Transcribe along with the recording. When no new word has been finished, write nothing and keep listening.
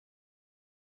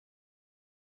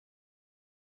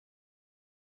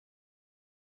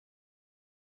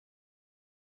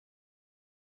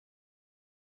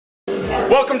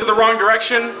Welcome to The Wrong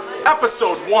Direction,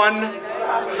 episode 1.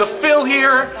 The Phil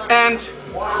here, and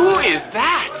who is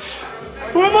that?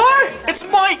 Who am I? It's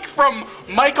Mike from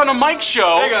Mike on a Mike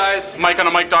Show. Hey guys.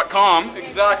 MikeOnAMike.com.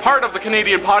 Exactly. Part of the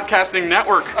Canadian Podcasting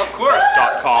Network. Of course.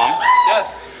 .com.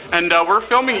 Yes. And we're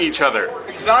filming each other.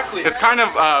 Exactly. It's kind of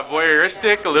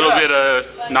voyeuristic, a little bit of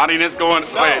naughtiness going.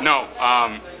 No. Wait, no.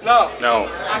 No.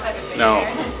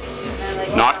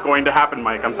 Not going to happen,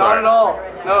 Mike. I'm sorry. Not at all.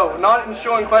 No, not in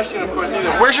show in question, of course,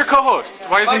 either. Where's your co-host?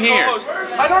 Why isn't he here?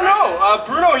 I don't know.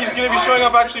 Bruno, he's going to be showing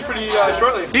up actually pretty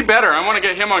shortly. He better. I want to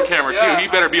get him on camera too. He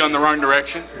better be on The Wrong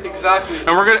Direction. Exactly. And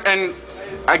we're gonna. And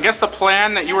I guess the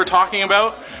plan that you were talking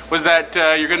about was that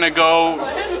you're gonna go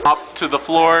up to the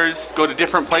floors, go to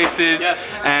different places,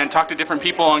 Yes. and talk to different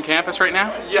people on campus right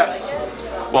now. Yes.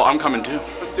 Well, I'm coming too.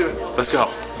 Let's do it. Let's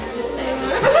go.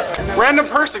 Random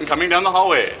person coming down the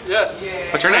hallway. Yes.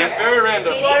 What's your name? Very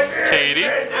random. Katie.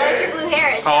 I like your blue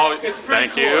hair. Oh, It's pretty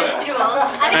thank cool. you. Suitable.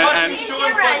 I think And- it's the same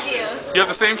camera as you. You have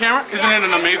the same camera? Isn't it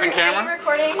an amazing Are you camera?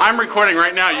 recording? I'm recording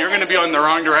right now. You're going to be on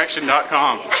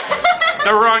TheWrongDirection.com.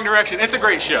 The Wrong Direction. It's a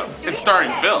great show. It's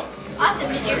starring Phil.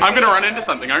 Awesome. Did you? I'm going to run into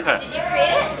something, aren't I? Did you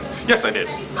create it? Yes, I did.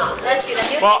 Oh, that's good.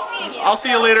 It was Well, nice meeting you. I'll see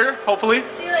you later, hopefully.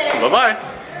 See you later. Bye-bye.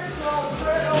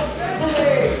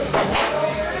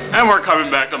 And we're coming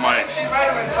back to Mike.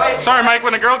 Sorry, Mike,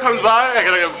 when a girl comes by, I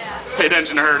gotta pay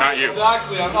attention to her, not you.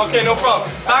 Exactly. Okay, no problem.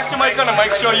 Back to Mike on a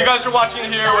Mike Show. You guys are watching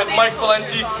here with Mike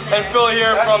Valenti and Phil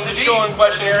here from the Show in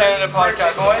Question Canada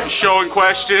podcast. Show in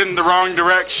question, The Wrong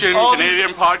Direction, All Canadian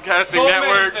Podcasting So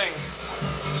Network. many things.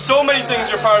 So many things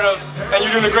you're part of, and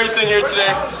you're doing a great thing here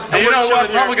today. And you know what?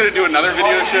 I'm probably gonna do another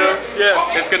video show.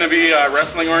 Yes. It's gonna be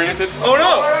wrestling oriented, Oh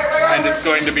no! and it's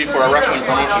going to be for a wrestling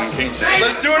promotion in Kingston.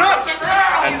 Let's do it up!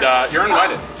 And you're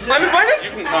invited. I'm invited?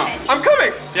 You can come. I'm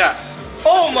coming! Yeah.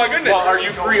 Oh my goodness! Well, are you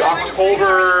free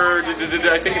October?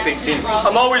 I think it's 18th.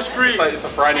 I'm always free. It's a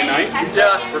Friday night.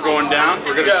 Yeah. We're going down.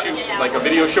 We're gonna shoot like a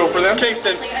video show for them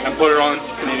Kingston. and put it on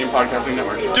Canadian Podcasting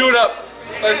Network. Do it up.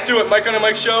 Let's do it. Mike on a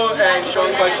Mike Show and Show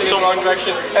in Question in The Wrong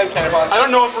Direction and Canada. I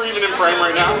don't know if we're even in frame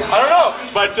right now, I don't know.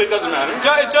 but it doesn't matter.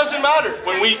 It doesn't matter.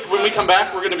 When we come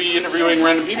back, we're gonna be interviewing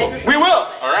random people. We will.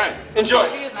 All right. Enjoy.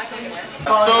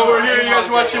 So we're here, you guys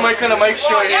are watching Mike on a Mike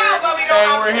Show here,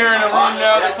 and we're here in a room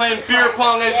now. They're playing beer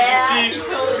pong, as you can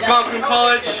see. Algonquin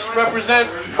College represent.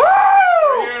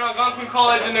 We're here in Algonquin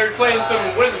College, and they're playing some,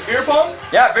 what is it, beer pong?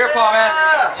 Yeah, beer pong, man.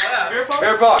 Beer pong?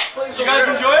 Beer pong. You guys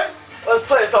enjoy it? Let's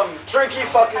play some drinky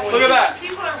fucking Look at that.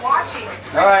 People are watching.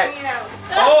 All right.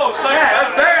 Oh, second. Yeah, let's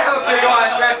bear have a big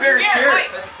one. That beer cheers.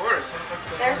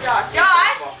 There's Josh.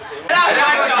 Josh!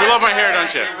 You love my hair, don't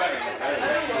you?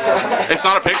 It's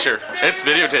not a picture. It's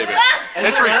videotaping.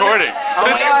 It's recording. Oh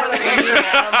my God, it's Asian, man.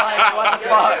 I'm like, what the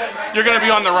fuck? You're gonna be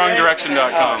on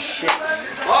TheWrongDirection.com.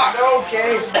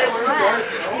 Okay.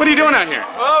 What are you doing out here?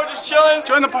 Oh, just chilling.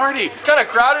 Join the party. It's kind of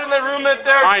crowded in that room right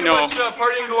there. I Too know. much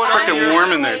partying going on Freaking here.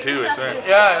 warm in there too. It's right.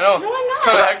 Yeah, I know. It's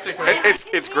kind of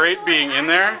hectic. It's great being in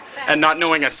there and not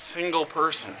knowing a single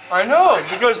person, I know,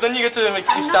 because then you get to like,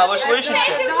 establish a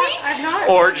relationship.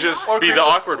 or just be the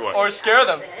awkward one. Or scare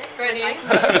them.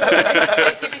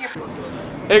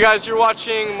 Hey guys, you're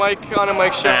watching Mike on a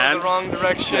Mike Show, And The Wrong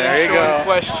Direction, there you Show go. in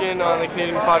Question on the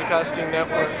Canadian Podcasting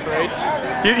Network,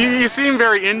 right? You seem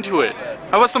very into it.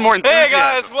 How about some more Hey enthusiasm?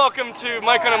 guys, welcome to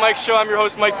Mike on a Mike Show. I'm your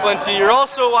host, Mike Valenti. You're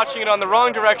also watching it on The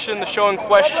Wrong Direction, the Show in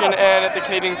Question, and at the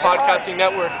Canadian Podcasting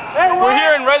Network. We're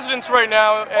here in residence right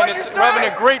now, and we're having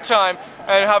a great time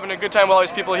and having a good time with all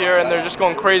these people here, and they're just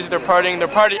going crazy. They're partying. They're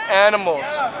party animals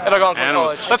at Algonquin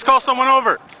Animals. College. Let's call someone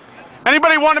over.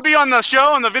 Anybody want to be on the show,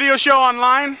 on the video show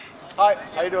online? Hi,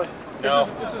 how you doing?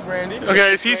 This is Randy.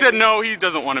 Okay, he said no, he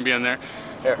doesn't want to be on there.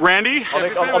 Here. Randy?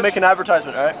 I'll make an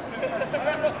advertisement, all right?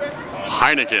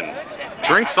 Heineken.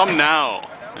 Drink some now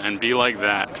and be like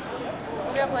that.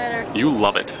 You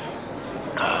love it.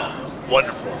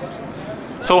 Wonderful.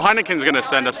 So Heineken's gonna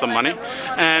send us some money,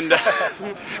 and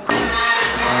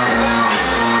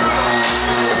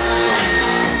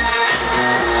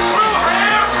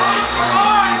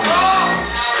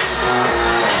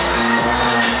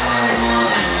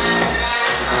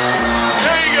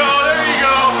there you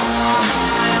go.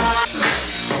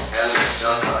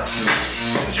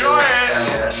 Enjoy it.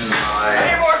 I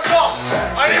need more salt.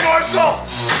 I need more salt.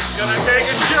 Gonna take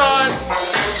a shot.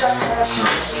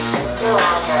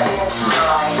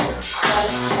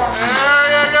 There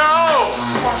you go.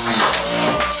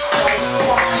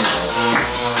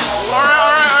 All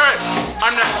right.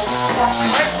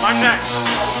 I'm next.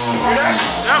 You're next?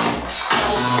 Yep.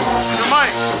 To Mike.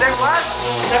 Say what?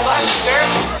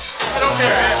 I don't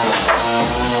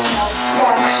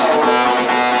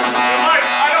care.